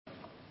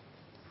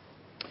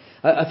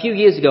A few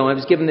years ago I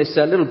was given this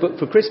little book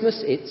for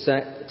Christmas. It's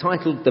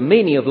titled The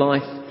Meaning of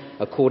Life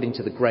According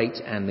to the Great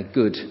and the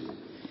Good.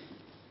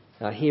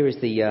 Here is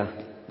the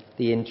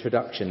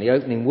introduction, the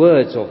opening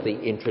words of the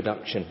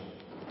introduction.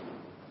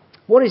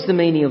 What is the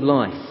meaning of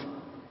life?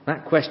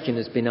 That question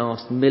has been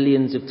asked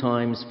millions of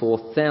times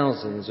for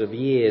thousands of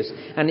years,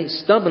 and it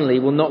stubbornly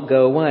will not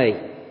go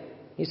away.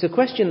 It's a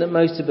question that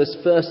most of us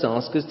first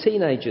ask as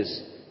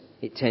teenagers.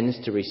 It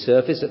tends to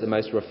resurface at the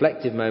most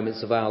reflective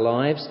moments of our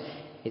lives.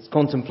 Its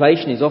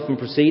contemplation is often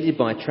preceded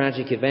by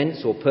tragic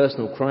events or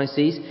personal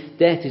crises.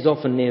 Death is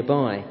often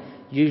nearby,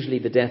 usually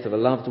the death of a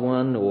loved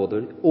one or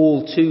the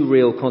all too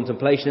real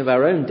contemplation of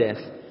our own death.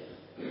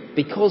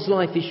 Because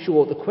life is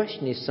short, the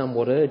question is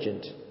somewhat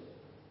urgent.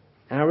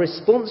 Our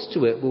response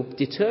to it will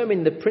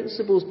determine the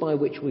principles by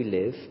which we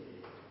live,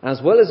 as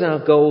well as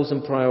our goals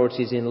and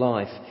priorities in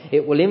life.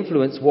 It will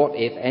influence what,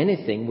 if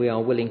anything, we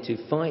are willing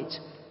to fight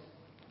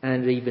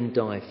and even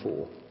die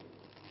for.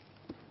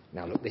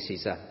 Now look, this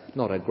is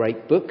not a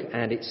great book,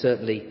 and it's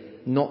certainly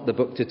not the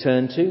book to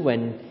turn to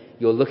when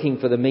you're looking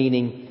for the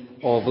meaning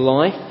of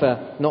life,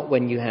 not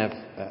when you have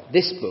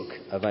this book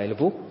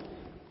available.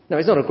 No,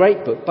 it's not a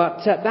great book,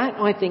 but that,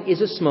 I think,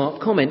 is a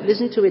smart comment.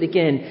 Listen to it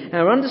again.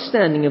 Our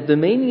understanding of the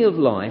meaning of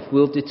life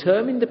will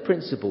determine the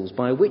principles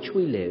by which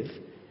we live,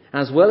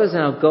 as well as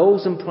our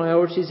goals and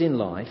priorities in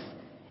life.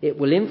 It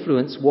will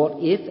influence what,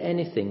 if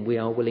anything, we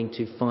are willing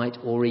to fight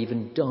or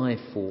even die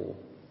for.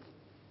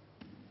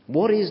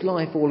 What is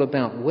life all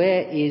about?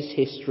 Where is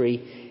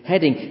history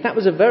heading? That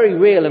was a very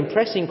real and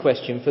pressing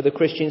question for the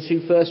Christians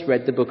who first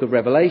read the book of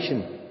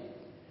Revelation.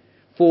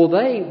 For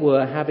they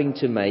were having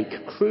to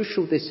make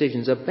crucial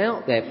decisions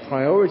about their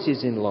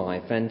priorities in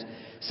life, and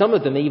some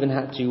of them even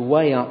had to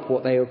weigh up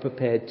what they were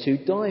prepared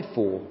to die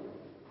for.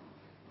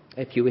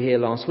 If you were here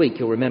last week,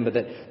 you'll remember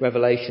that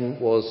Revelation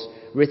was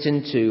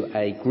written to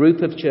a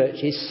group of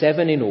churches,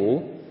 7 in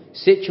all,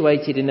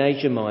 situated in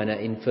Asia Minor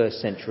in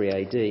 1st century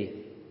AD.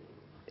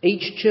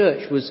 Each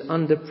church was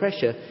under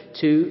pressure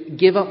to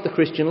give up the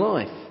Christian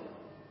life.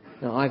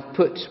 Now, I've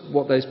put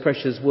what those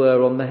pressures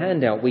were on the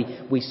handout.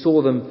 We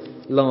saw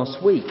them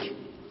last week.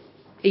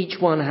 Each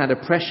one had a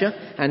pressure,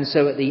 and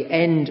so at the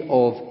end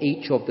of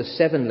each of the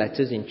 7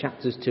 letters in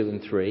chapters 2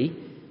 and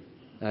 3,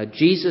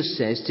 Jesus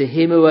says, to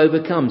him who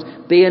overcomes,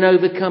 be an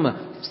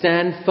overcomer,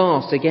 stand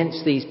fast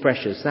against these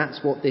pressures.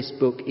 That's what this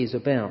book is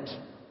about.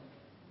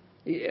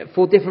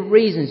 For different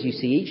reasons, you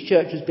see, each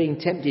church was being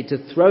tempted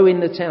to throw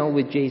in the towel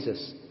with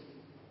Jesus.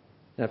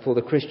 Now, for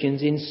the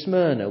Christians in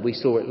Smyrna, we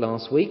saw it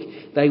last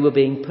week, they were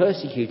being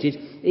persecuted,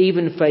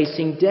 even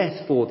facing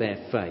death for their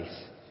faith.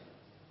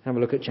 Have a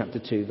look at chapter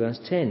 2, verse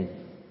 10.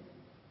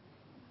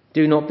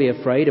 Do not be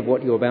afraid of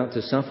what you're about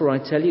to suffer. I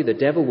tell you, the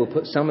devil will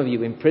put some of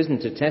you in prison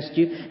to test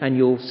you, and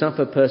you'll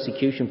suffer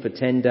persecution for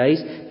 10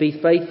 days.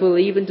 Be faithful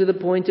even to the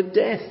point of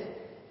death.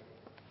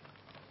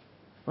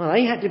 Well,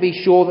 they had to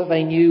be sure that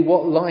they knew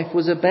what life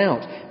was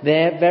about.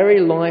 Their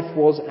very life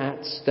was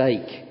at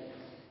stake.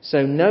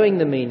 So knowing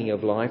the meaning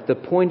of life, the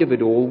point of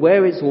it all,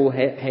 where it's all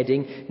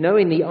heading,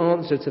 knowing the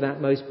answer to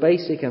that most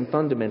basic and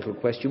fundamental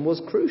question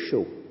was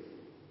crucial.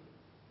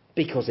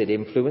 Because it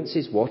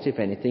influences what, if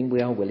anything,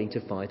 we are willing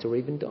to fight or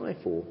even die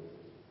for.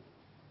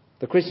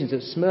 The Christians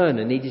of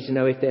Smyrna needed to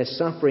know if their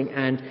suffering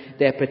and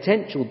their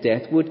potential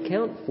death would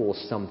count for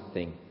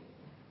something.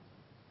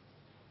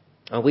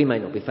 We may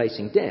not be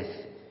facing death.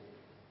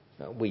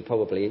 We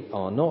probably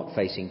are not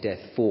facing death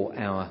for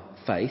our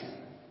faith.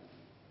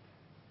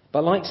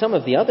 But like some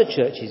of the other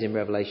churches in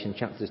Revelation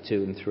chapters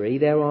 2 and 3,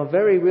 there are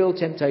very real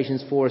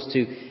temptations for us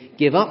to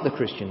give up the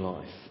Christian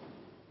life.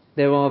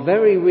 There are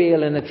very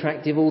real and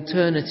attractive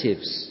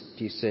alternatives,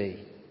 do you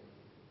see?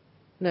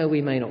 No,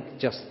 we may not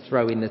just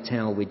throw in the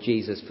towel with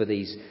Jesus for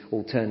these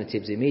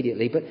alternatives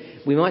immediately, but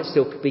we might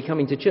still be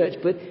coming to church,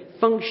 but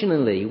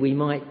functionally we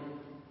might,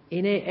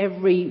 in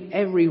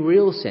every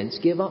real sense,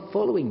 give up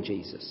following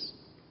Jesus.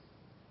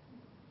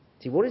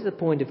 See, what is the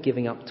point of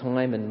giving up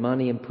time and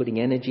money and putting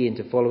energy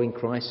into following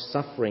Christ,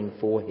 suffering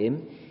for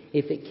him,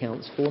 if it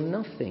counts for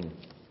nothing?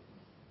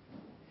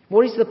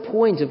 What is the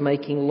point of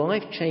making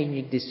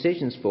life-changing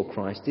decisions for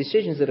Christ,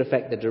 decisions that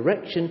affect the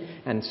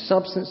direction and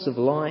substance of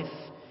life,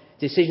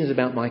 decisions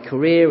about my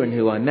career and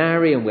who I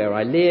marry and where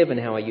I live and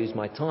how I use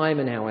my time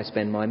and how I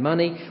spend my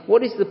money?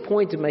 What is the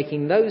point of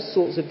making those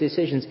sorts of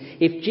decisions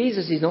if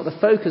Jesus is not the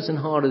focus and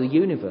heart of the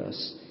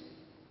universe?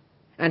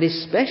 And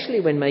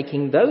especially when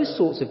making those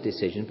sorts of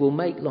decisions will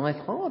make life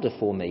harder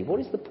for me.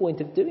 What is the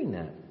point of doing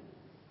that?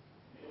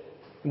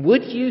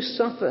 Would you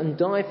suffer and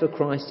die for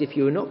Christ if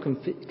you were not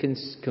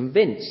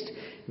convinced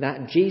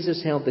that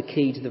Jesus held the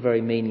key to the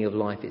very meaning of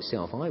life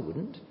itself? I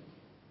wouldn't.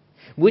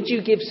 Would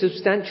you give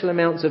substantial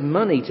amounts of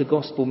money to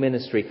gospel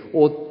ministry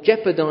or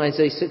jeopardise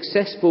a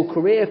successful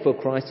career for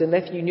Christ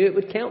unless you knew it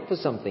would count for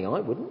something?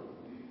 I wouldn't.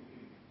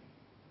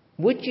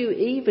 Would you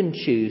even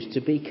choose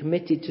to be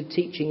committed to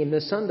teaching in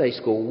the Sunday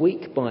school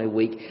week by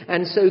week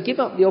and so give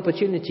up the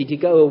opportunity to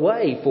go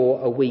away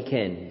for a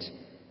weekend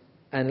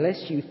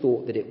unless you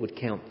thought that it would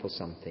count for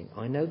something?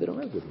 I know that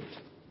I wouldn't.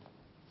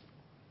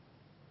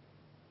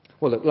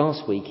 Well, look,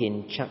 last week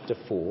in chapter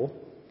 4,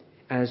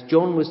 as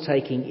John was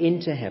taking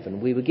into heaven,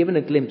 we were given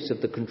a glimpse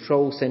of the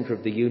control centre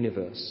of the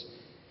universe.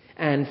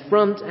 And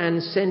front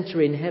and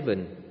centre in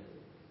heaven,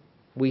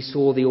 we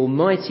saw the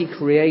almighty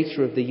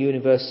creator of the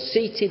universe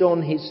seated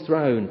on his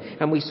throne,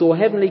 and we saw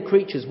heavenly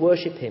creatures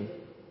worship him.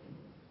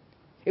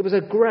 It was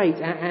a great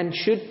and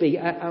should be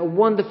a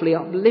wonderfully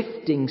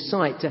uplifting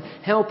sight to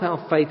help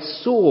our faith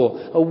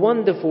soar, a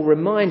wonderful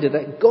reminder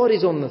that God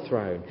is on the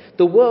throne.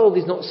 The world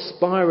is not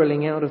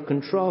spiralling out of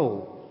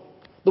control.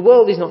 The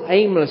world is not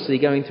aimlessly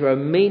going through a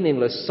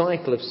meaningless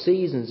cycle of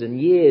seasons and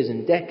years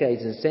and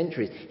decades and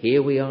centuries.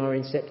 Here we are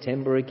in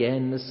September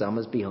again, the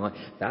summer's behind.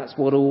 That's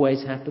what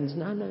always happens.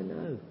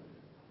 No.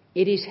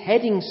 It is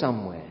heading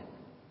somewhere.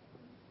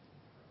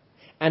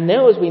 And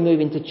now as we move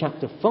into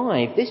chapter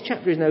 5, this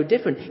chapter is no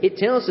different. It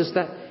tells us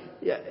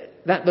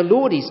that the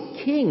Lord is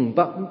king,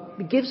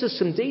 but gives us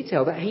some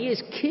detail that he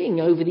is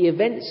king over the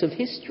events of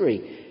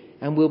history.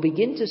 And we'll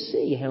begin to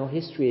see how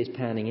history is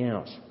panning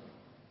out.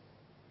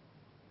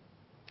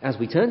 As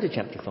we turn to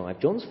chapter 5,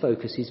 John's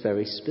focus is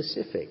very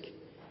specific.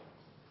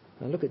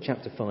 Now look at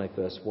chapter 5,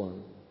 verse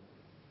 1.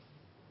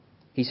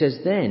 He says,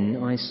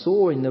 "Then I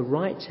saw in the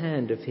right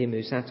hand of him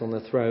who sat on the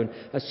throne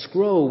a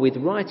scroll with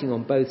writing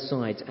on both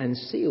sides and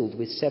sealed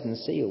with 7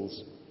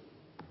 seals."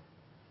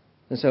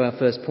 And so our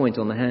first point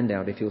on the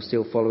handout, if you're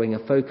still following, a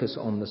focus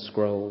on the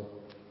scroll.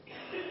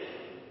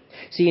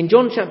 See, in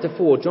John chapter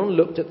 4, John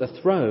looked at the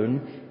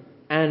throne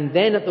and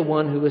then at the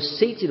one who was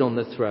seated on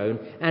the throne.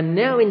 And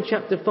now in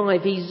chapter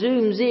 5, he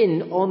zooms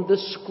in on the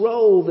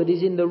scroll that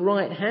is in the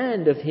right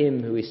hand of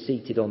him who is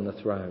seated on the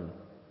throne.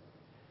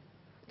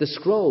 The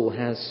scroll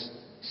has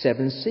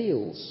 7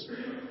 seals.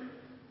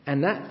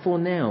 And that for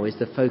now is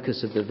the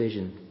focus of the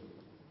vision.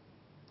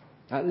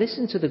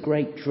 Listen to the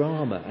great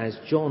drama as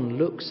John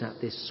looks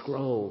at this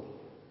scroll.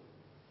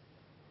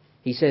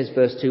 He says,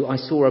 verse 2, "I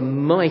saw a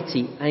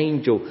mighty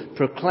angel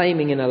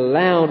proclaiming in a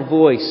loud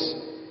voice,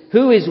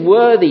 'Who is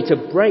worthy to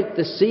break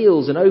the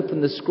seals and open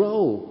the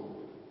scroll?'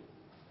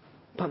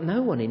 But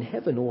no one in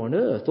heaven or on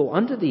earth or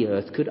under the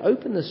earth could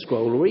open the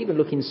scroll or even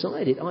look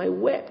inside it. I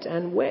wept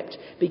and wept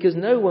because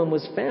no one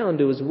was found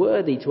who was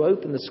worthy to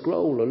open the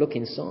scroll or look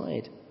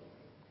inside."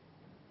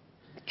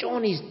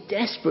 John is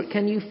desperate.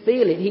 Can you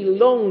feel it? He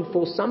longed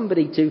for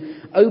somebody to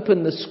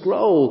open the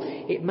scroll.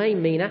 It may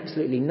mean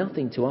absolutely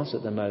nothing to us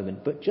at the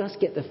moment, but just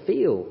get the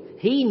feel.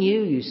 He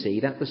knew, you see,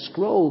 that the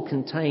scroll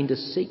contained a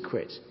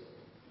secret.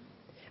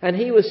 And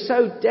he was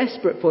so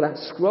desperate for that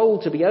scroll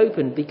to be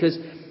opened because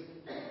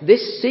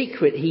this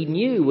secret he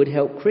knew would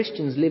help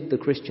Christians live the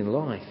Christian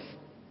life.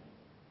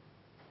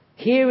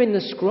 Here in the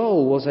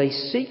scroll was a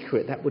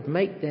secret that would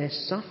make their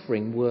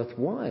suffering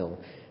worthwhile,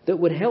 that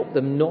would help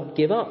them not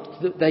give up,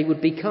 that they would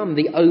become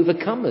the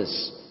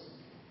overcomers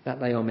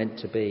that they are meant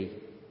to be.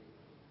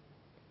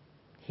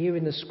 Here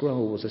in the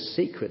scroll was a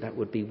secret that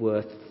would be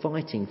worth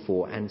fighting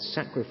for and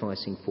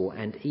sacrificing for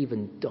and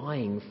even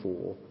dying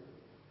for.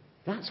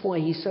 That's why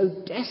he's so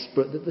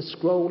desperate that the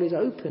scroll is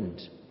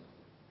opened.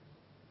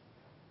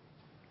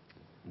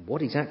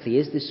 What exactly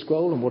is this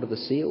scroll and what are the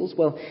seals?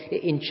 Well,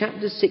 in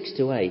chapters 6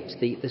 to 8,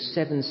 the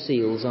 7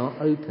 seals are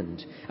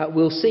opened.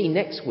 We'll see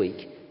next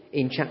week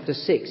in chapter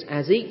 6,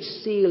 as each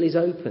seal is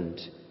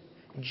opened,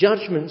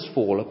 judgments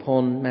fall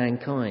upon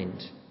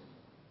mankind.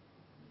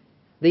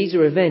 These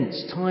are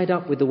events tied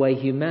up with the way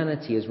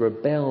humanity has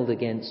rebelled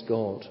against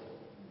God.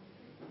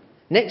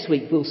 Next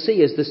week we'll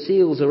see as the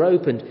seals are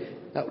opened,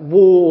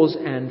 wars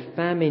and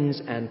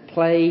famines and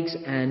plagues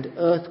and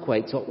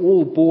earthquakes are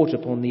all brought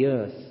upon the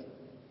earth.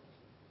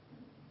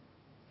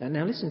 And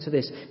now listen to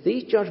this.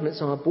 These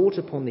judgments are brought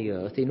upon the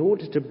earth in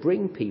order to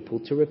bring people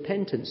to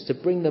repentance, to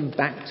bring them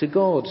back to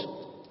God.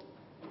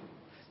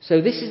 So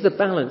this is the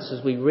balance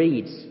as we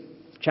read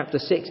chapter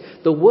 6.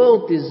 The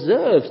world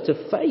deserves to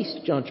face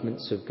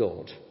judgments of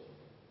God.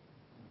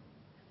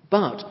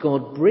 But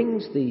God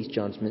brings these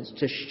judgments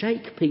to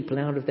shake people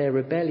out of their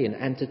rebellion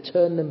and to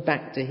turn them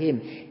back to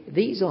him.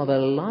 These are the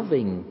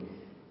loving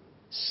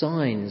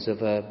signs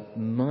of a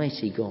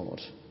mighty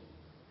God.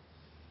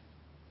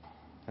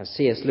 As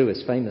C.S.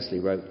 Lewis famously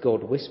wrote,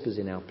 God whispers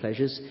in our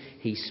pleasures,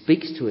 he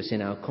speaks to us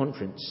in our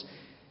conscience,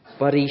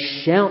 but he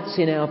shouts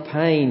in our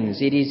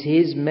pains. It is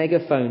his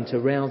megaphone to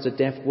rouse a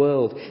deaf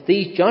world.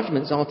 These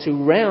judgments are to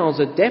rouse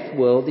a deaf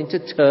world into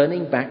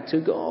turning back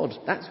to God.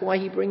 That's why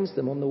he brings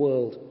them on the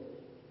world.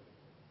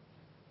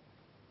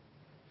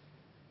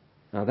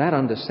 Now that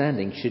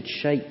understanding should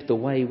shape the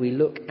way we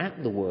look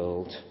at the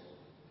world.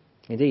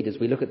 Indeed, as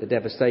we look at the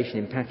devastation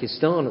in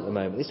Pakistan at the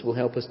moment, this will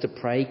help us to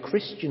pray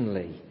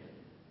Christianly.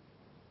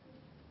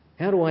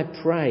 How do I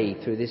pray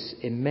through this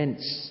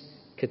immense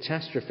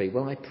catastrophe?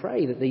 Well, I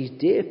pray that these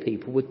dear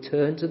people would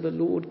turn to the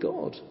Lord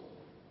God.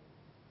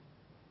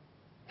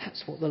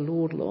 That's what the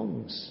Lord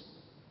longs.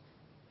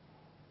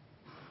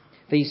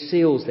 These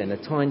seals then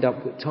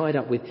are tied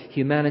up with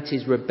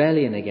humanity's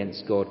rebellion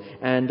against God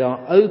and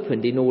are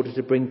opened in order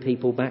to bring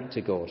people back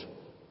to God.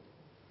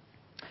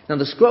 Now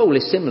the scroll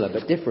is similar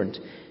but different.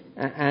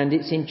 And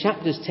it's in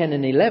chapters 10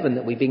 and 11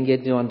 that we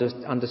begin to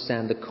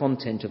understand the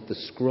content of the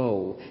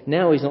scroll.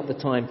 Now is not the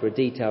time for a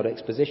detailed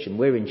exposition.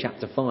 We're in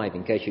chapter 5,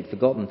 in case you'd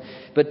forgotten.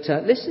 But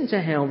listen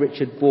to how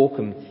Richard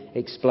Borkham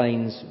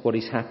explains what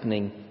is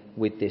happening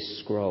with this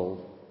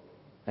scroll.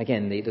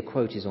 Again, the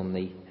quote is on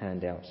the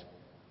handout.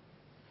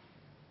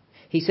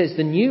 He says,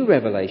 the new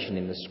revelation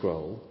in the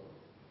scroll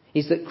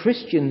is that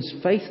Christians'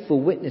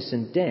 faithful witness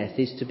and death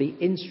is to be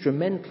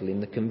instrumental in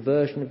the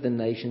conversion of the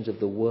nations of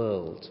the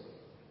world.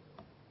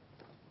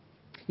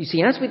 You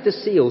see, as with the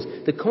seals,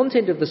 the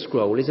content of the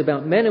scroll is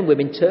about men and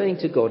women turning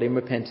to God in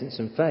repentance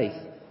and faith.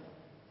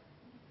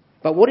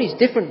 But what is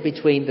different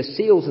between the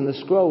seals and the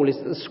scroll is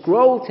that the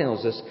scroll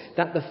tells us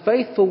that the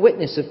faithful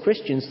witness of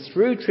Christians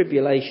through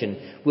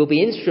tribulation will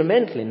be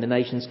instrumental in the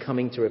nations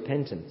coming to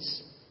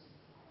repentance.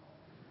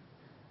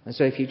 And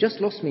so if you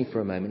just lost me for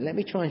a moment, let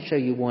me try and show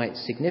you why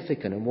it's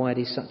significant and why it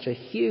is such a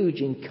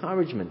huge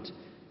encouragement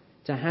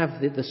to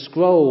have the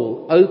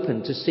scroll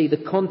open to see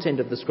the content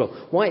of the scroll.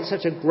 Why it's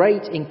such a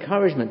great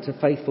encouragement to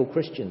faithful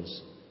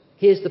Christians.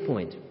 Here's the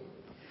point.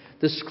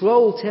 The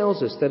scroll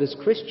tells us that as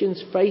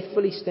Christians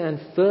faithfully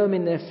stand firm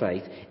in their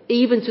faith,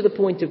 even to the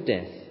point of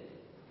death,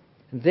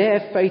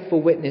 their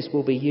faithful witness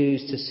will be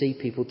used to see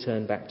people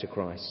turn back to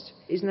Christ.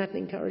 Isn't that an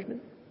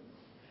encouragement?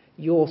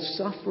 Your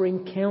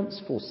suffering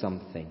counts for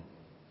something.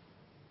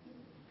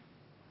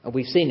 And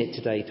we've seen it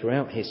today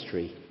throughout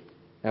history.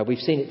 We've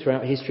seen it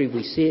throughout history.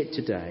 We see it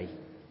today.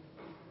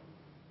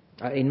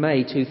 In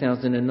May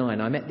 2009,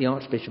 I met the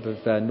Archbishop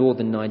of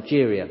Northern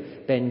Nigeria,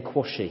 Ben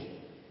Kwashi.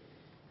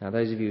 Now,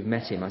 those of you who've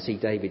met him, I see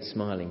David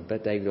smiling,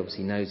 but David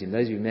obviously knows him.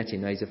 Those of you who've met him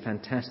know he's a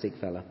fantastic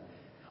fella.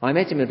 I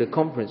met him at a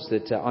conference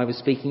that I was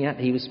speaking at.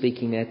 He was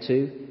speaking there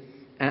too.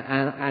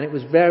 And it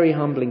was very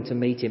humbling to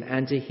meet him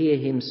and to hear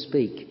him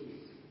speak.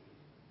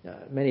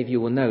 Many of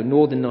you will know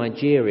Northern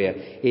Nigeria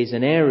is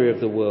an area of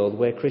the world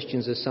where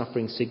Christians are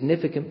suffering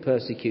significant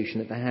persecution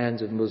at the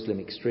hands of Muslim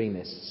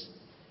extremists.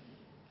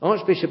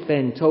 Archbishop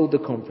Ben told the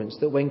conference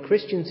that when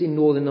Christians in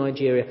Northern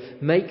Nigeria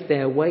make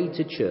their way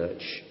to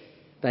church,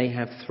 they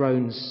have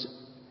stones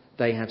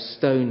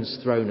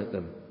thrown at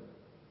them.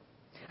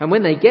 And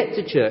when they get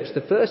to church,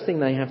 the first thing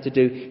they have to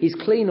do is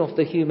clean off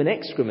the human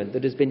excrement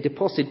that has been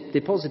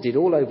deposited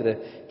all over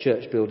the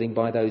church building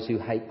by those who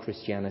hate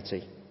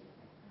Christianity.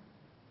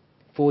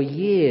 For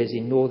years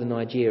in northern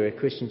Nigeria,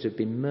 Christians have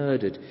been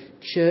murdered.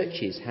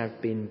 Churches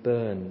have been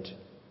burned.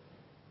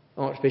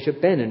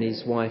 Archbishop Ben and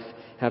his wife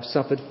have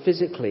suffered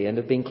physically and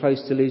have been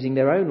close to losing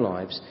their own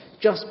lives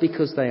just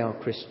because they are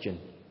Christian.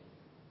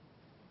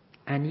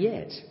 And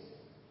yet,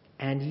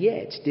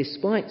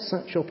 despite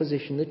such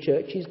opposition, the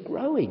church is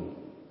growing.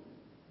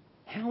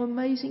 How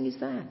amazing is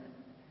that?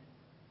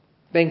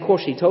 Ben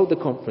Kwashi told the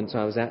conference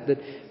I was at that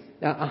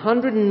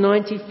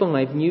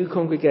 195 new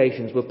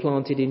congregations were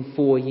planted in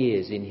 4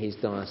 years in his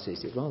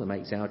diocese. It rather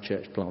makes our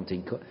church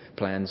planting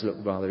plans look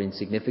rather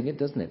insignificant,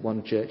 doesn't it?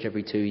 One church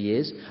every 2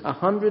 years.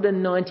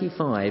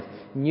 195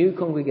 new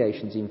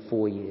congregations in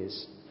 4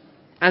 years.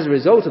 As a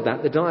result of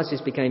that, the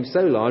diocese became so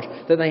large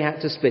that they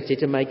had to split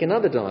it and make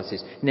another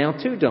diocese. Now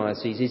 2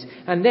 dioceses.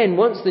 And then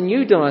once the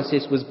new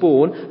diocese was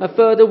born, a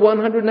further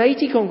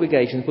 180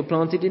 congregations were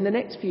planted in the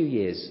next few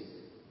years.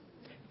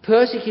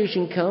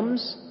 Persecution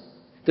comes.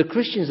 The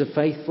Christians are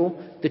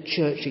faithful. The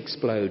church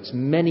explodes.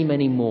 Many,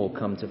 many more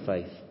come to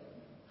faith.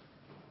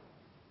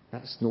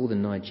 That's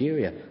northern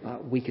Nigeria.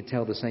 We could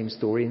tell the same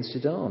story in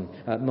Sudan.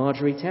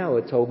 Marjorie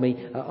Tower told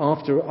me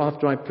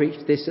after I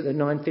preached this at the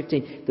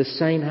 9:15, the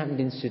same happened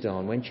in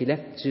Sudan. When she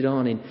left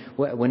Sudan in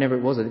whenever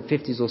it was, in the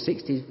 50s or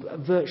 60s,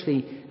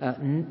 virtually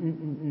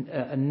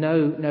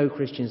no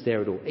Christians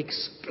there at all.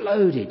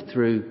 Exploded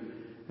through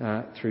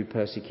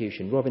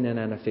persecution. Robin and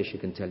Anna Fisher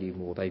can tell you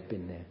more. They've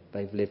been there.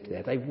 They've lived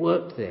there. They've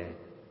worked there.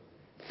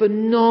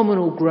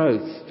 Phenomenal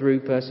growth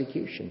through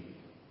persecution.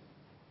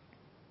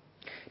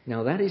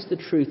 Now that is the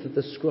truth of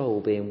the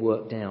scroll being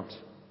worked out.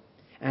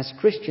 As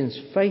Christians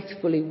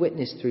faithfully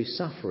witness through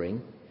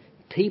suffering,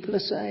 people are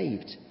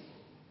saved.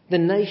 The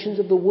nations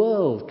of the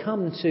world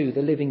come to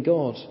the living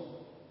God.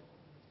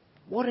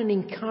 What an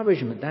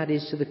encouragement that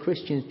is to the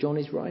Christians John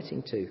is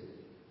writing to.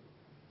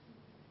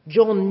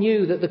 John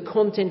knew that the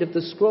content of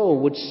the scroll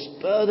would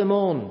spur them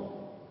on.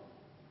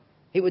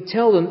 It would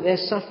tell them that their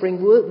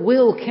suffering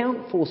will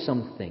count for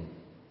something.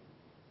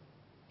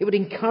 It would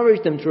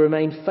encourage them to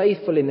remain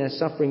faithful in their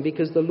suffering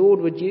because the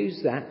Lord would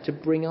use that to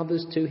bring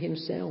others to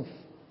himself.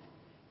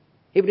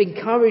 It would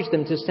encourage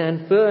them to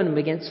stand firm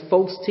against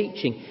false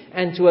teaching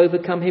and to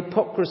overcome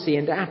hypocrisy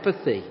and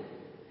apathy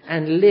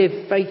and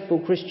live faithful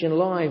Christian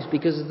lives,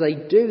 because as they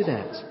do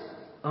that,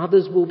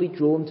 others will be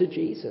drawn to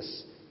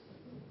Jesus.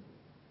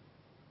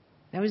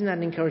 Now, isn't that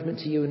an encouragement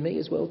to you and me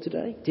as well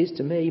today? It is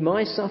to me.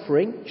 My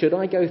suffering, should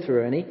I go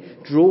through any,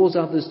 draws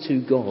others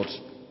to God.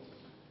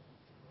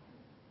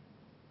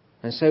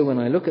 And so when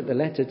I look at the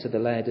letter to the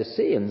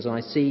Laodiceans,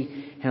 I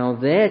see how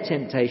their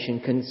temptation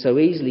can so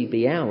easily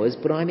be ours,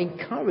 but I'm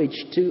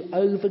encouraged to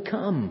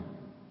overcome.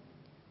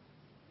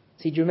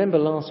 See, do you remember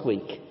last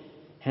week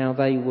how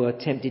they were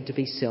tempted to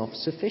be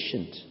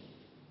self-sufficient?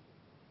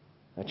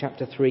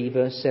 Chapter 3,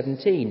 verse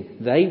 17.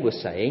 They were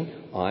saying,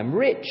 I'm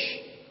rich.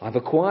 I've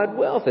acquired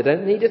wealth. I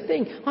don't need a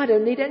thing. I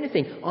don't need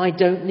anything. I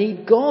don't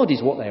need God,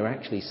 is what they were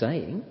actually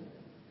saying.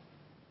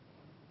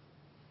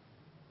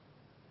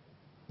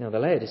 Now, the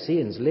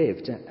Laodiceans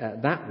lived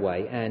that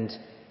way, and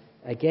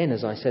again,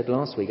 as I said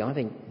last week, I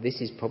think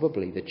this is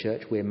probably the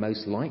church we're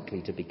most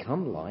likely to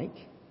become like.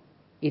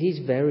 It is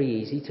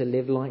very easy to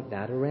live like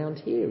that around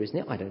here, isn't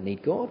it? I don't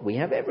need God. We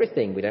have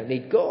everything. We don't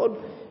need God.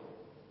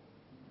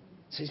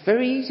 So it's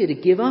very easy to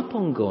give up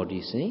on God,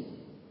 you see,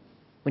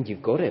 when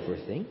you've got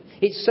everything.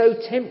 It's so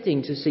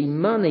tempting to see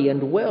money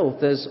and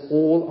wealth as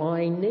all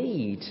I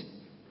need.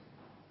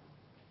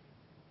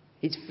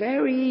 It's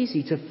very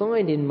easy to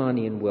find in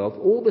money and wealth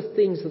all the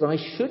things that I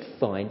should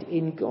find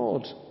in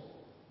God.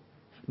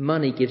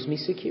 Money gives me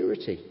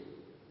security.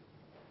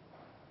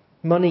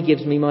 Money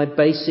gives me my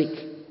basic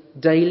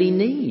daily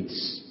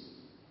needs.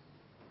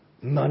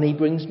 Money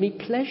brings me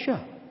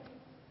pleasure.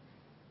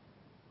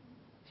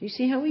 Do you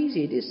see how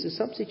easy it is to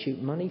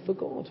substitute money for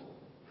God?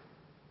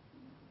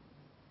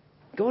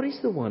 God is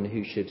the one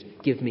who should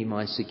give me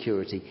my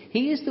security.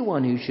 He is the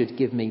one who should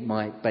give me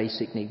my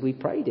basic need. We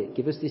prayed it.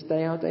 Give us this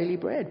day our daily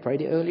bread.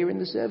 Prayed it earlier in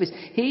the service.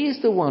 He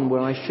is the one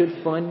where I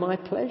should find my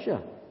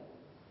pleasure.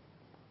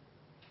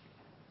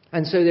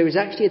 And so there is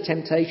actually a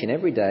temptation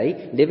every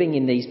day, living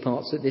in this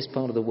part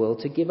of the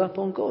world, to give up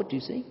on God, do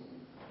you see?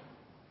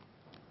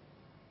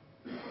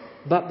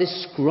 But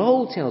this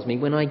scroll tells me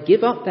when I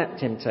give up that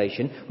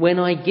temptation, when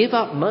I give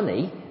up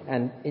money,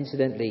 and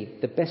incidentally,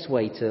 the best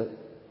way to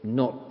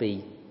not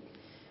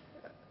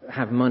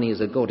have money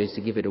as a god is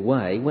to give it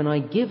away. When I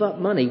give up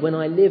money, when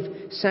I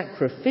live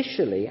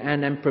sacrificially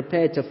and am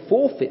prepared to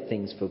forfeit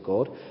things for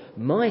God,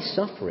 my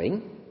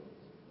suffering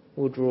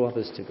will draw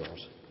others to God.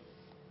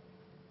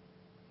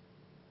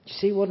 Do you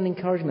see what an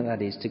encouragement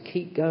that is, to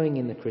keep going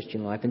in the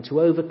Christian life and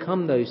to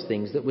overcome those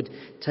things that would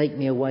take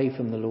me away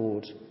from the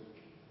Lord?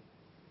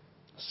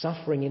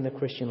 Suffering in the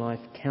Christian life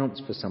counts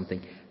for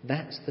something.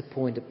 That's the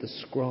point of the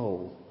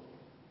scroll.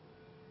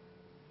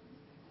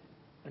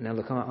 Now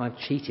look, I've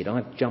cheated.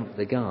 I've jumped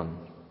the gun.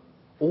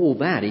 All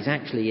that is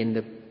actually in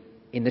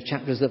the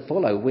chapters that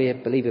follow. We're,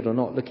 believe it or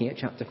not, looking at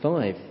chapter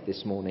 5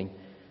 this morning.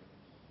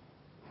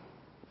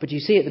 But you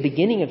see, at the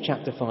beginning of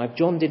chapter 5,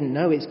 John didn't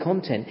know its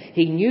content.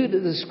 He knew that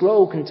the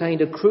scroll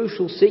contained a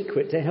crucial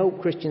secret to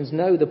help Christians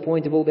know the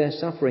point of all their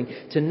suffering,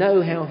 to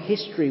know how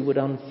history would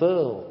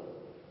unfurl.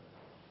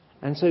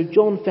 And so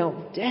John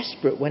felt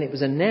desperate when it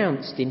was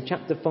announced in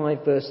chapter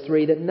 5 verse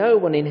 3 that no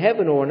one in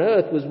heaven or on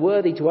earth was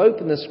worthy to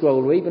open the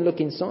scroll or even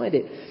look inside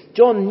it.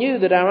 John knew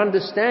that our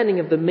understanding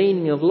of the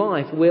meaning of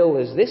life will,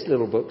 as this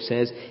little book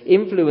says,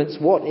 influence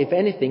what, if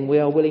anything, we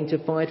are willing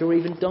to fight or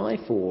even die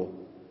for.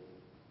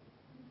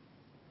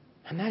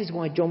 And that is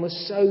why John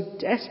was so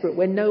desperate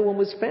when no one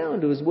was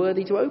found who was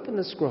worthy to open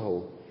the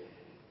scroll.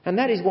 And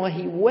that is why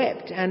he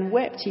wept and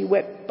wept. He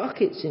wept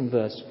buckets in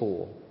verse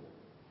 4.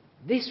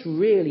 This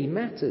really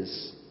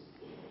matters.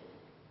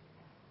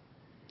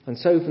 And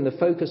so from the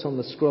focus on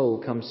the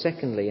scroll comes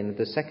secondly, and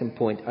the second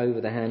point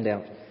over the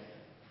handout,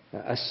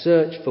 a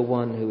search for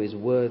one who is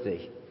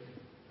worthy.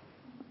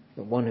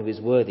 One who is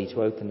worthy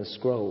to open the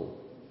scroll.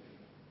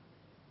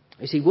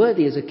 You see,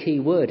 worthy is a key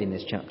word in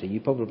this chapter.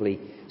 You probably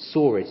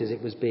saw it as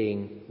it was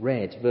being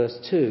read. Verse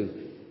 2,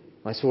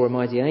 I saw a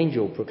mighty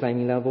angel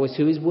proclaiming in a loud voice,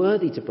 who is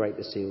worthy to break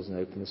the seals and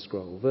open the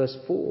scroll. Verse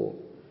 4,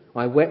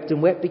 I wept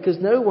and wept because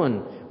no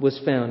one was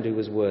found who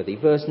was worthy.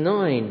 Verse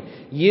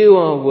 9, you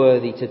are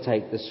worthy to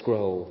take the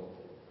scroll.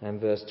 And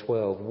verse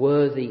 12,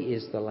 worthy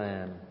is the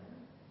Lamb.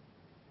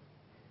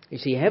 You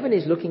see, heaven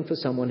is looking for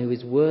someone who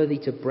is worthy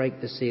to break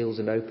the seals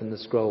and open the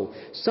scroll.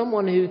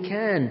 Someone who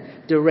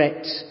can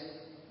direct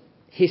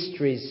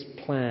history's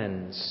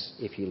plans,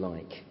 if you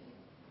like.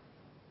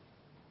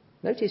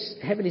 Notice,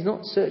 heaven is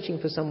not searching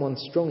for someone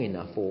strong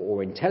enough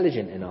or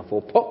intelligent enough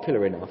or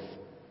popular enough,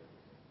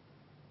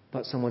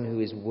 but someone who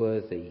is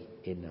worthy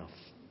enough.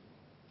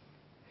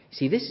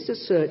 See, this is a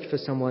search for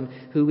someone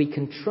who we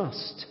can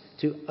trust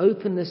to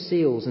open the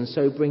seals and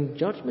so bring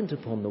judgment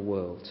upon the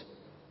world.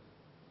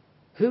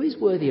 Who is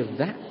worthy of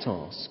that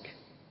task?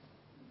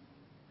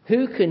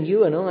 Who can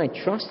you and I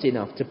trust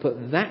enough to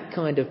put that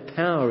kind of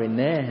power in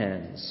their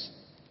hands?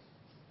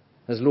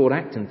 As Lord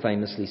Acton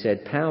famously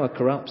said, power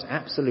corrupts.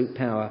 Absolute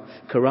power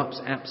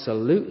corrupts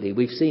absolutely.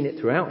 We've seen it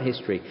throughout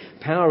history.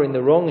 Power in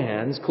the wrong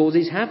hands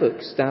causes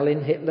havoc.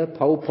 Stalin, Hitler,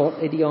 Pol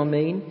Pot, Idi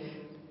Amin.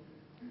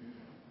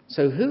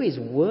 So who is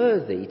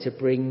worthy to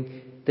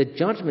bring the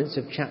judgments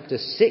of chapter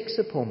 6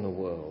 upon the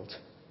world?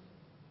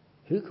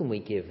 Who can we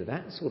give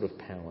that sort of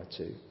power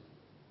to?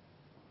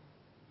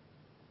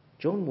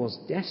 John was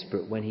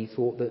desperate when he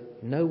thought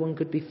that no one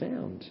could be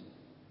found.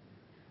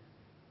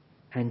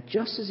 And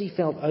just as he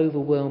felt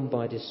overwhelmed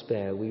by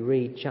despair, we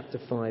read chapter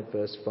 5,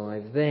 verse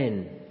 5,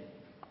 then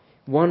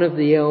one of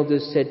the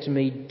elders said to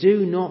me,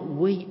 do not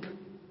weep.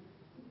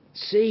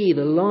 See,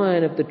 the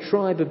Lion of the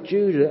tribe of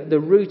Judah, the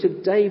root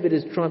of David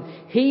has triumphed.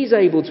 He's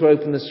able to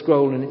open the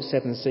scroll and its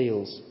 7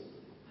 seals.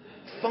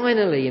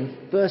 Finally,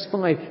 in verse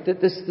 5,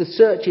 that the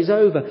search is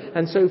over.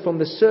 And so from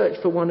the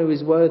search for one who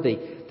is worthy,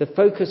 the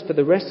focus for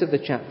the rest of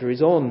the chapter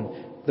is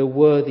on the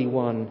worthy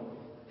one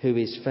who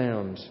is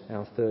found.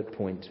 Our third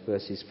point,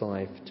 verses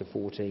 5 to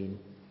 14.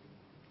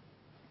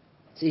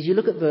 So as you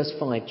look at verse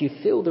 5, do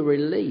you feel the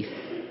relief?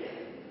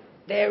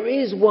 There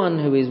is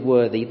one who is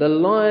worthy, the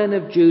Lion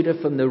of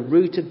Judah from the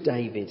root of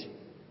David.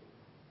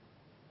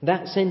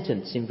 That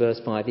sentence in verse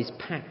 5 is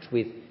packed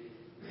with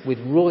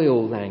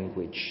royal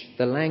language,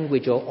 the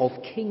language of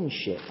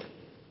kingship.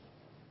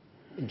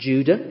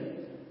 Judah,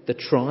 the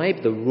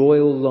tribe, the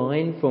royal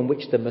line from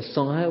which the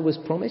Messiah was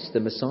promised. The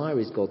Messiah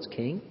is God's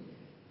king.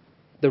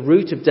 The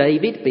root of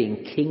David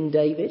being King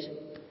David.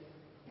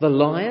 The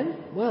lion,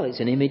 well, it's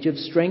an image of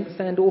strength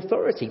and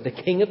authority, the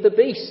king of the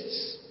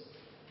beasts.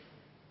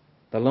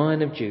 The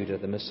Lion of Judah,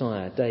 the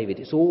Messiah, David,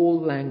 it's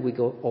all language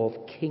of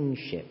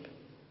kingship.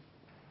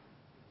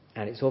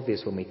 And it's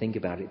obvious when we think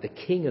about it, the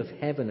King of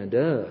heaven and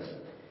earth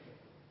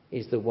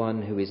is the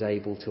one who is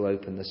able to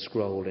open the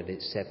scroll and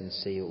its 7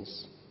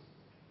 seals.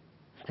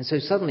 And so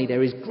suddenly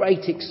there is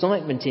great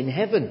excitement in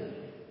heaven.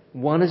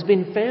 One has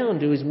been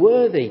found who is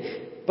worthy.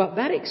 But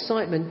that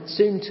excitement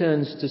soon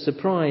turns to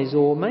surprise,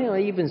 or may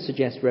I even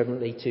suggest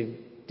reverently to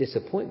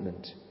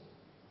disappointment.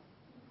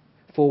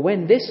 For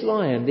when this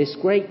lion, this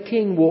great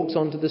king, walks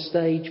onto the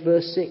stage,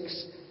 verse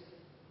 6,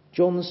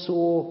 John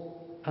saw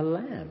a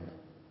lamb.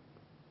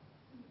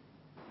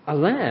 A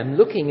lamb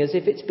looking as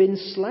if it's been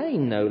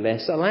slain, no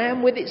less. A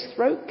lamb with its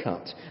throat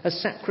cut. A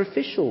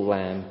sacrificial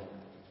lamb.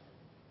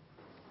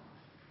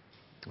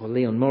 Well,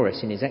 Leon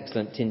Morris, in his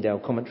excellent Tyndale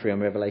commentary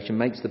on Revelation,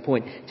 makes the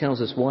point, tells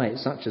us why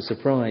it's such a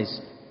surprise.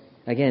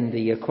 Again,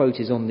 the quote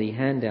is on the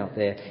handout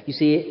there. You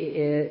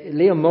see,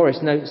 Leon Morris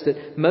notes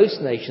that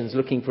most nations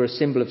looking for a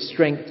symbol of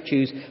strength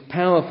choose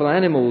powerful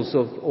animals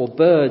or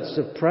birds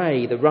of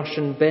prey, the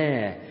Russian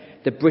bear,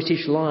 the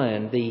British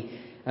lion, the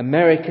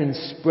American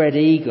spread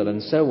eagle,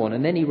 and so on.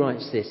 And then he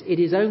writes this: it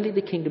is only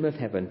the kingdom of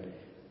heaven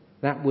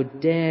that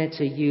would dare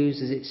to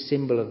use as its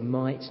symbol of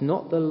might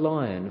not the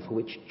lion for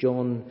which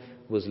John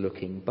was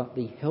looking, but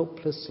the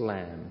helpless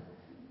lamb,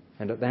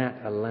 and at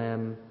that a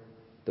lamb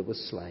that was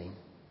slain.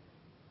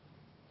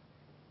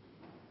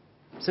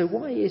 So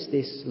why is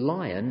this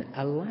lion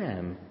a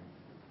lamb?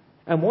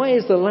 And why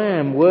is the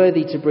lamb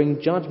worthy to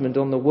bring judgment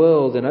on the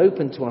world and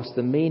open to us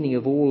the meaning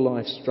of all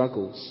life's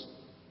struggles?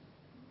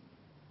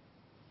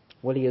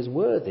 Well, he is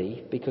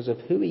worthy because of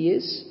who he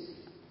is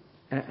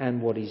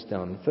and what he's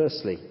done.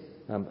 Firstly,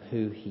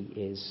 who he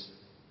is.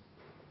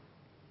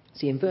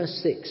 See, in verse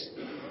 6,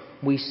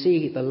 we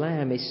see the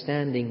Lamb is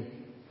standing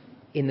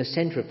in the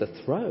centre of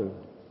the throne.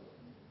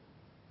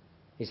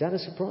 Is that a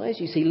surprise?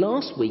 You see,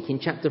 last week in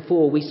chapter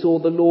 4, we saw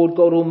the Lord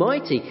God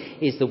Almighty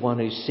is the one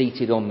who's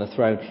seated on the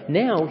throne.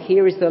 Now,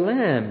 here is the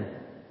Lamb,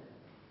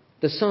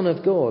 the Son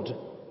of God,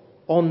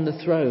 on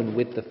the throne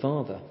with the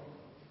Father.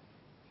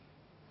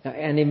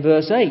 And in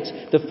verse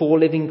 8, the 4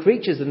 living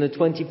creatures and the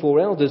 24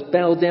 elders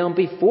bow down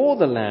before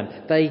the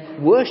Lamb. They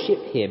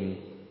worship him.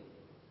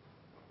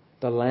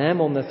 The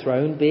Lamb on the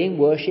throne being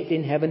worshipped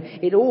in heaven.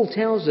 It all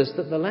tells us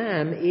that the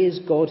Lamb is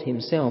God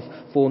himself,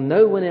 for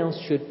no one else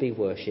should be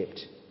worshipped.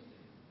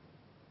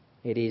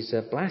 It is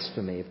a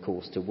blasphemy, of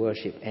course, to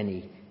worship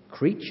any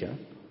creature.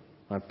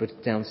 I've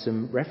put down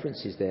some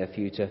references there for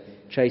you to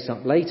chase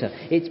up later.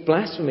 It's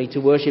blasphemy to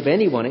worship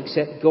anyone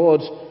except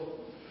God,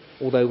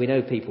 although we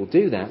know people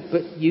do that.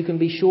 But you can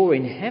be sure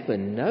in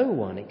heaven no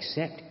one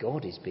except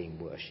God is being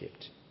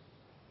worshipped.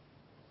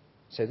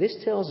 So this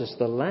tells us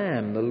the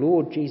Lamb, the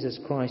Lord Jesus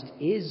Christ,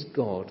 is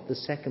God, the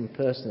second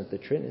person of the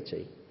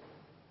Trinity.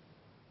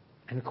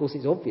 And of course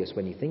it's obvious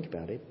when you think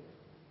about it.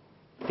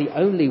 The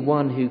only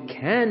one who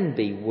can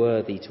be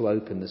worthy to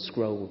open the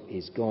scroll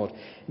is God.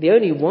 The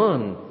only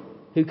one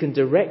who can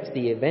direct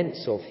the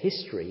events of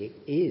history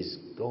is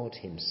God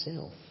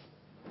himself.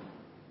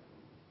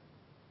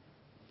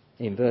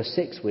 In verse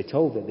 6 we're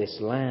told that this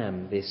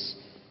Lamb,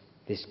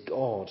 this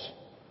God,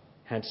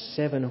 had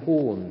 7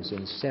 horns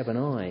and 7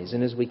 eyes.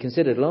 And as we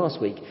considered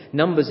last week,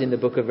 numbers in the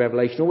book of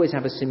Revelation always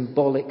have a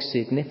symbolic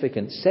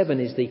significance. 7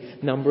 is the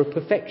number of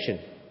perfection.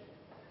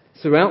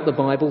 Throughout the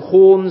Bible,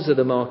 horns are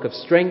the mark of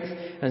strength,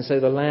 and so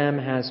the Lamb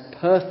has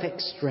perfect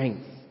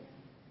strength.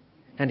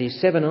 And his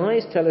 7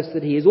 eyes tell us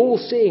that he is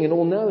all-seeing and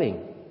all-knowing.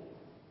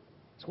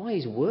 That's why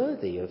he's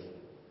worthy of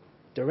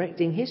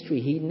directing history.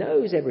 He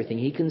knows everything.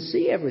 He can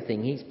see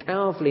everything. He's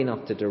powerful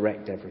enough to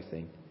direct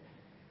everything.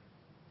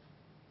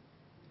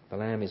 The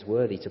Lamb is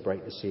worthy to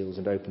break the seals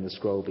and open the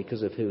scroll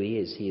because of who he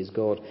is. He is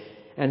God.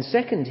 And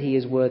second, he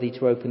is worthy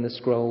to open the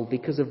scroll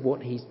because of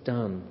what he's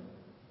done.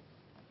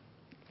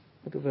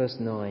 Look at verse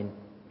 9.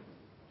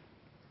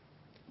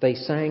 They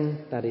sang,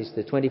 that is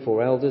the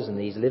 24 elders and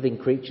these living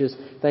creatures,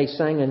 they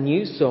sang a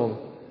new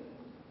song.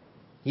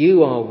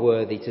 You are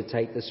worthy to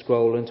take the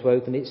scroll and to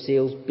open its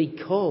seals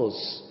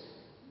because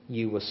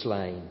you were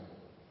slain.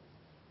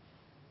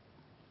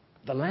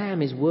 The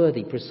Lamb is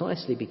worthy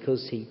precisely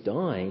because he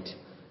died.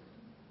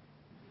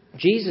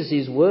 Jesus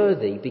is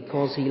worthy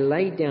because he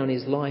laid down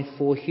his life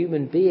for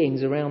human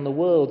beings around the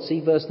world.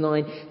 See verse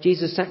 9,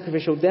 Jesus'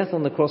 sacrificial death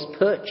on the cross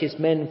purchased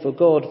men for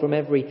God from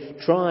every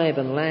tribe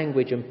and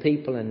language and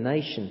people and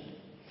nation.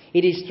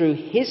 It is through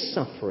his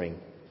suffering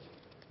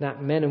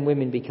that men and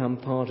women become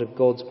part of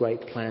God's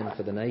great plan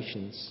for the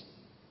nations.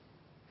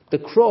 The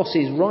cross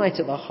is right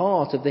at the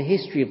heart of the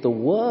history of the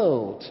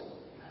world.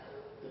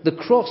 The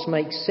cross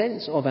makes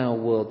sense of our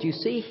world. You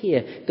see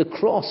here, the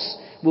cross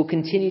will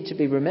continue to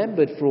be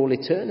remembered for all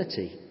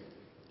eternity.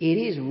 It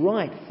is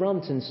right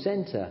front and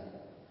centre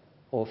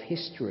of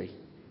history.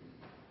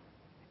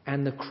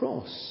 And the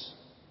cross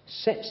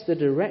sets the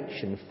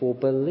direction for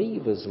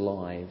believers'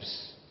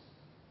 lives.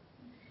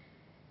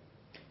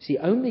 See,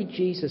 only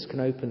Jesus can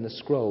open the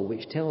scroll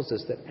which tells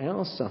us that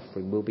our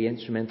suffering will be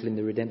instrumental in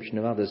the redemption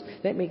of others.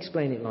 Let me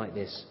explain it like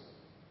this.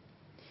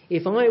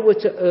 If I were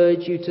to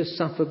urge you to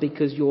suffer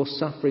because your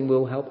suffering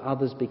will help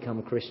others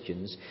become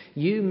Christians,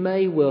 you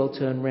may well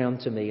turn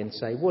round to me and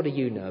say, what do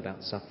you know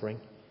about suffering?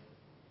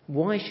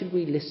 Why should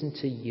we listen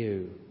to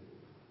you?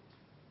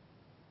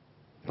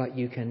 But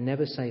you can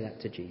never say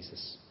that to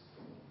Jesus.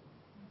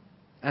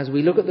 As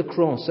we look at the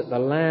cross, at the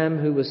Lamb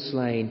who was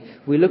slain,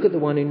 we look at the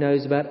one who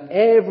knows about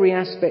every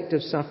aspect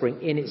of suffering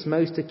in its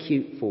most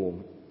acute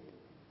form.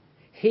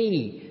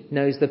 He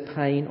knows the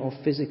pain of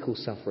physical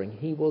suffering.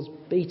 He was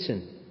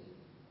beaten.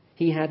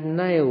 He had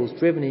nails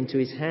driven into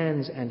his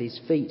hands and his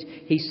feet.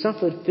 He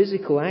suffered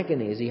physical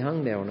agony as he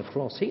hung there on a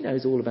cross. He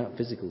knows all about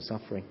physical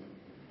suffering.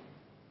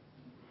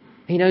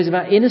 He knows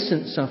about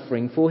innocent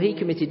suffering, for he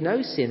committed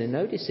no sin and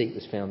no deceit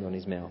was found on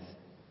his mouth.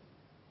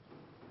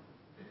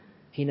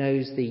 He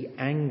knows the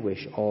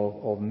anguish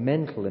of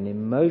mental and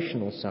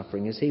emotional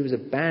suffering as he was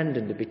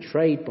abandoned and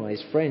betrayed by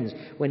his friends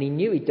when he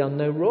knew he'd done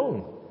no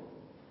wrong.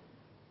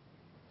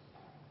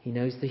 He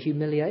knows the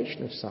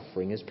humiliation of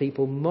suffering as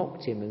people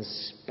mocked him and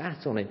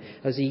spat on him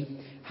as he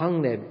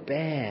hung there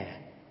bare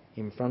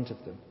in front of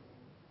them.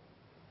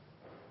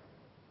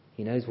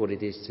 He knows what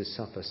it is to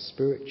suffer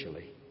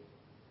spiritually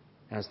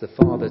as the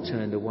Father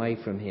turned away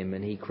from him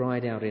and he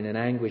cried out in an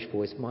anguished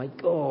voice, my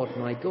God,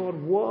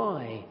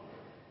 why?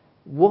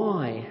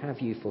 Why have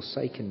you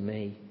forsaken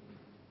me?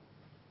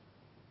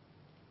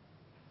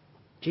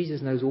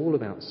 Jesus knows all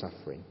about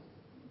suffering,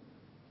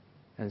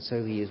 and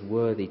so he is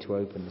worthy to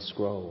open the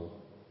scroll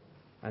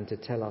and to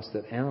tell us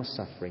that our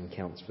suffering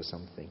counts for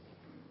something.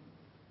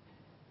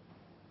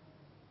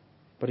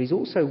 But he's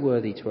also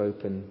worthy to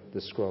open the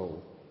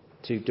scroll,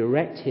 to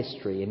direct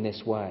history in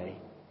this way,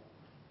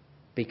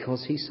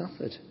 because he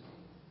suffered.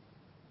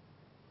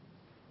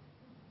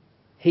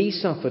 He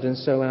suffered, and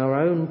so our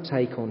own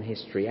take on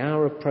history,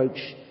 our approach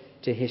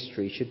to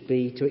history should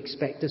be to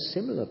expect a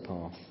similar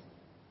path.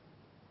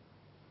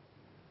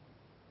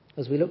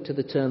 As we look to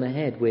the term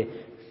ahead, we're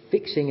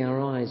fixing our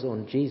eyes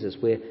on Jesus.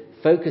 We're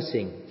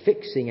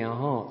fixing our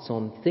hearts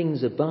on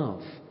things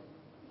above.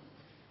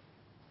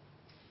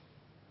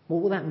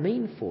 What will that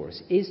mean for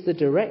us? Is the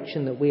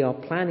direction that we are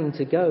planning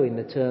to go in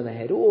the term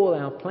ahead, all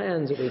our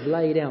plans that we've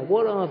laid out,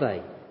 what are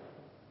they?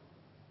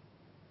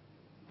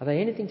 Are they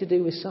anything to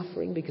do with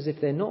suffering? Because if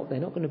they're not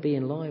going to be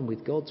in line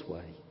with God's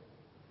way.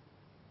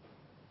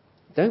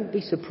 Don't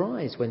be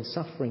surprised when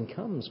suffering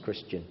comes,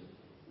 Christian.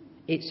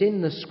 It's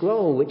in the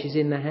scroll which is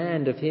in the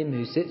hand of him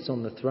who sits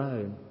on the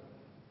throne.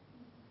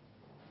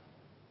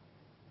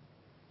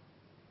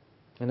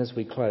 And as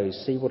we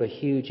close, see what a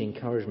huge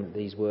encouragement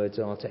these words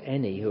are to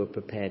any who are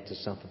prepared to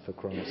suffer for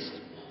Christ.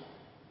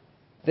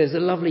 There's a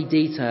lovely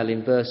detail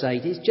in verse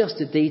 8. It's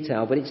just a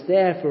detail, but it's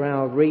there for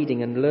our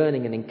reading and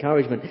learning and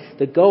encouragement.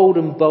 The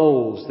golden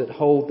bowls that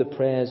hold the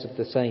prayers of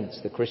the saints,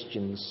 the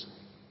Christians.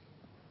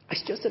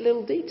 It's just a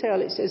little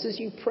detail. It says as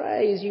you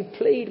pray, as you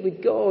plead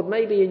with God,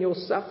 maybe in your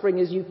suffering,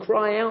 as you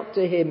cry out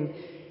to him,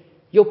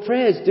 your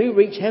prayers do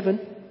reach heaven.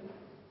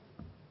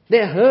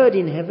 They're heard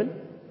in heaven.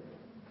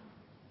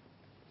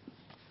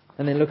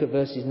 And then look at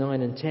verses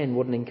 9 and 10.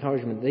 What an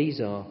encouragement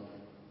these are.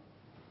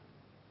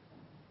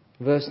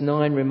 Verse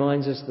 9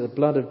 reminds us that the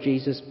blood of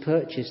Jesus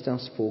purchased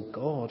us for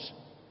God.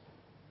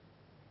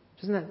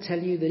 Doesn't that tell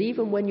you that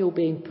even when you're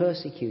being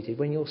persecuted,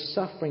 when you're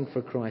suffering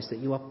for Christ, that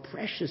you are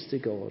precious to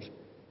God?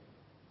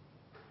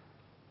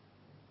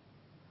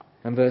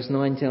 And verse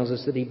 9 tells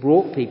us that he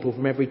brought people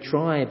from every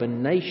tribe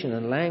and nation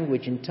and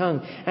language and tongue.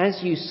 As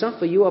you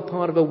suffer, you are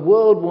part of a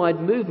worldwide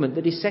movement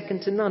that is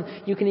second to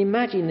none. You can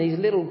imagine these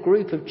little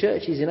group of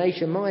churches in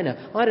Asia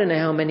Minor. I don't know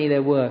how many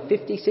there were,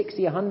 50,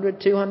 60,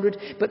 100, 200,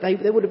 but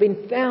there would have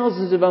been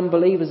thousands of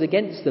unbelievers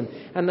against them.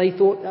 And they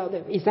thought,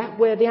 oh, is that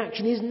where the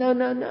action is?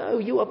 No.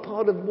 You are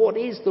part of what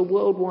is the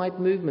worldwide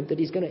movement that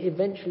is going to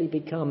eventually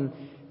become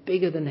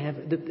bigger than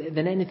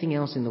anything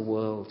else in the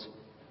world.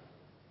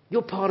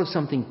 You're part of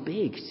something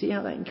big. See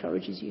how that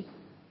encourages you?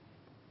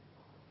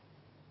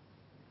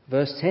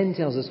 Verse 10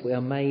 tells us we are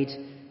made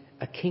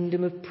a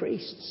kingdom of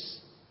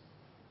priests.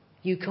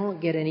 You can't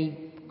get any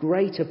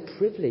greater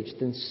privilege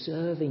than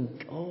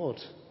serving God.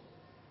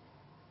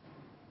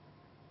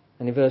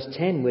 And in verse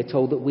 10 we're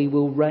told that we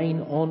will reign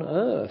on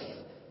earth.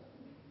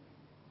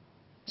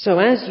 So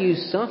as you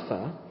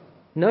suffer,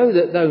 Know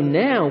that though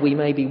now we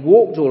may be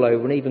walked all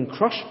over and even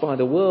crushed by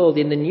the world,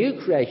 in the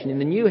new creation, in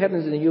the new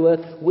heavens and the new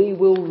earth, we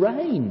will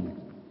reign.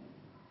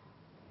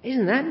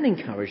 Isn't that an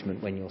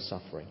encouragement when you're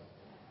suffering?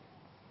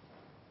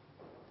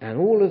 And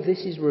all of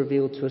this is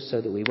revealed to us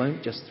so that we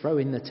won't just throw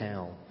in the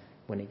towel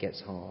when it gets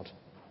hard.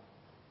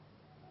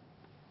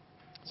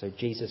 So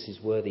Jesus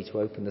is worthy to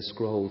open the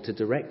scroll, to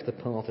direct the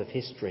path of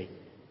history.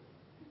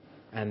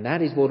 And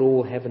that is what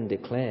all heaven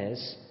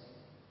declares.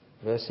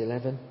 Verse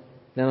 11.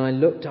 Then I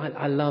looked,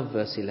 I love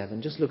verse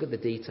 11. Just look at the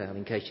detail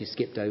in case you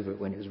skipped over it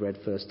when it was read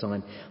first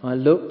time. I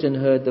looked and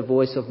heard the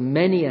voice of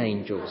many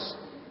angels,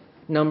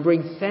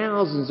 numbering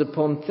thousands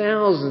upon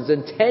thousands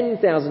and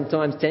 10,000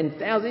 times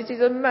 10,000. This is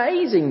an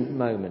amazing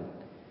moment.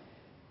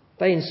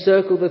 They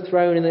encircled the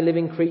throne and the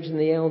living creature and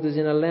the elders.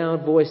 In a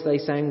loud voice they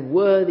sang,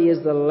 "Worthy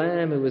is the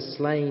Lamb who was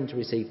slain to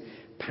receive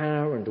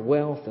power and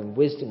wealth and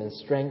wisdom and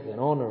strength and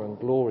honour and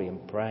glory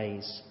and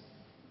praise."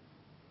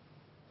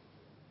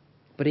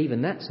 But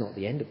even that's not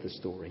the end of the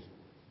story.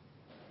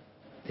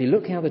 See,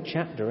 look how the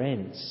chapter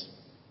ends.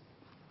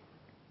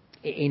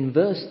 In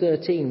verse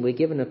 13, we're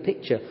given a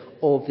picture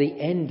of the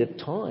end of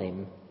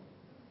time.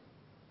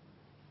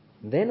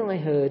 Then I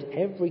heard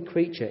every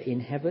creature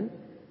in heaven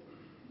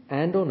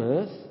and on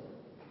earth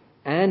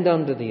and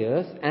under the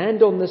earth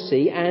and on the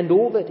sea and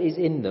all that is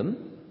in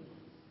them,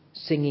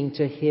 singing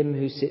to him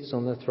who sits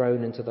on the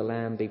throne and to the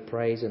Lamb be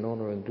praise and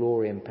honour and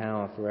glory and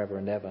power forever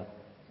and ever.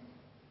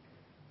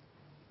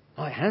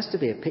 Oh, it has to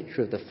be a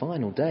picture of the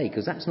final day,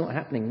 because that's not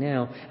happening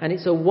now. And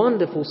it's a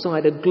wonderful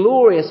sight, a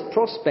glorious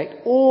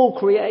prospect. All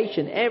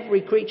creation,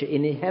 every creature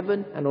in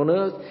heaven and on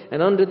earth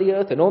and under the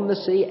earth and on the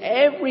sea,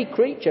 every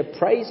creature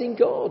praising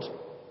God,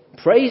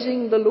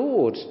 praising the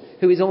Lord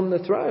who is on the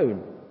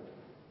throne.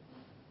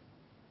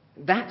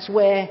 That's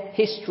where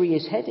history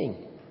is heading.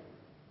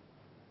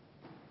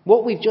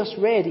 What we've just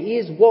read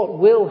is what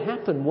will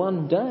happen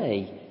one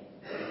day.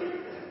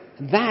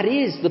 That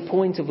is the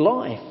point of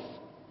life.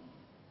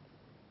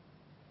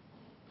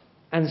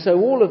 And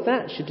so all of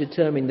that should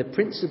determine the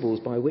principles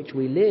by which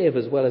we live,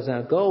 as well as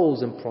our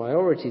goals and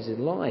priorities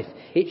in life.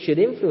 It should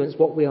influence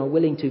what we are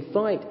willing to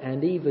fight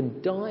and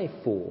even die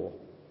for.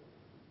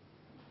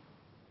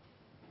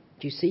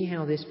 Do you see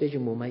how this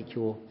vision will make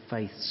your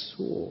faith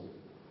soar?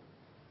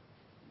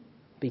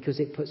 Because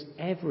it puts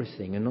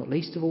everything, and not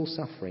least of all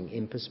suffering,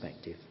 in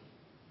perspective.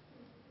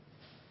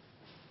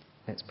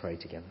 Let's pray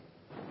together.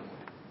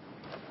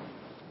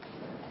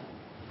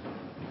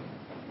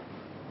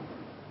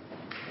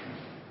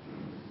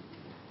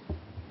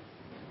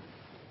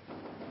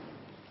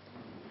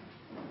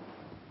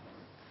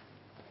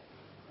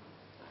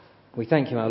 We thank you, our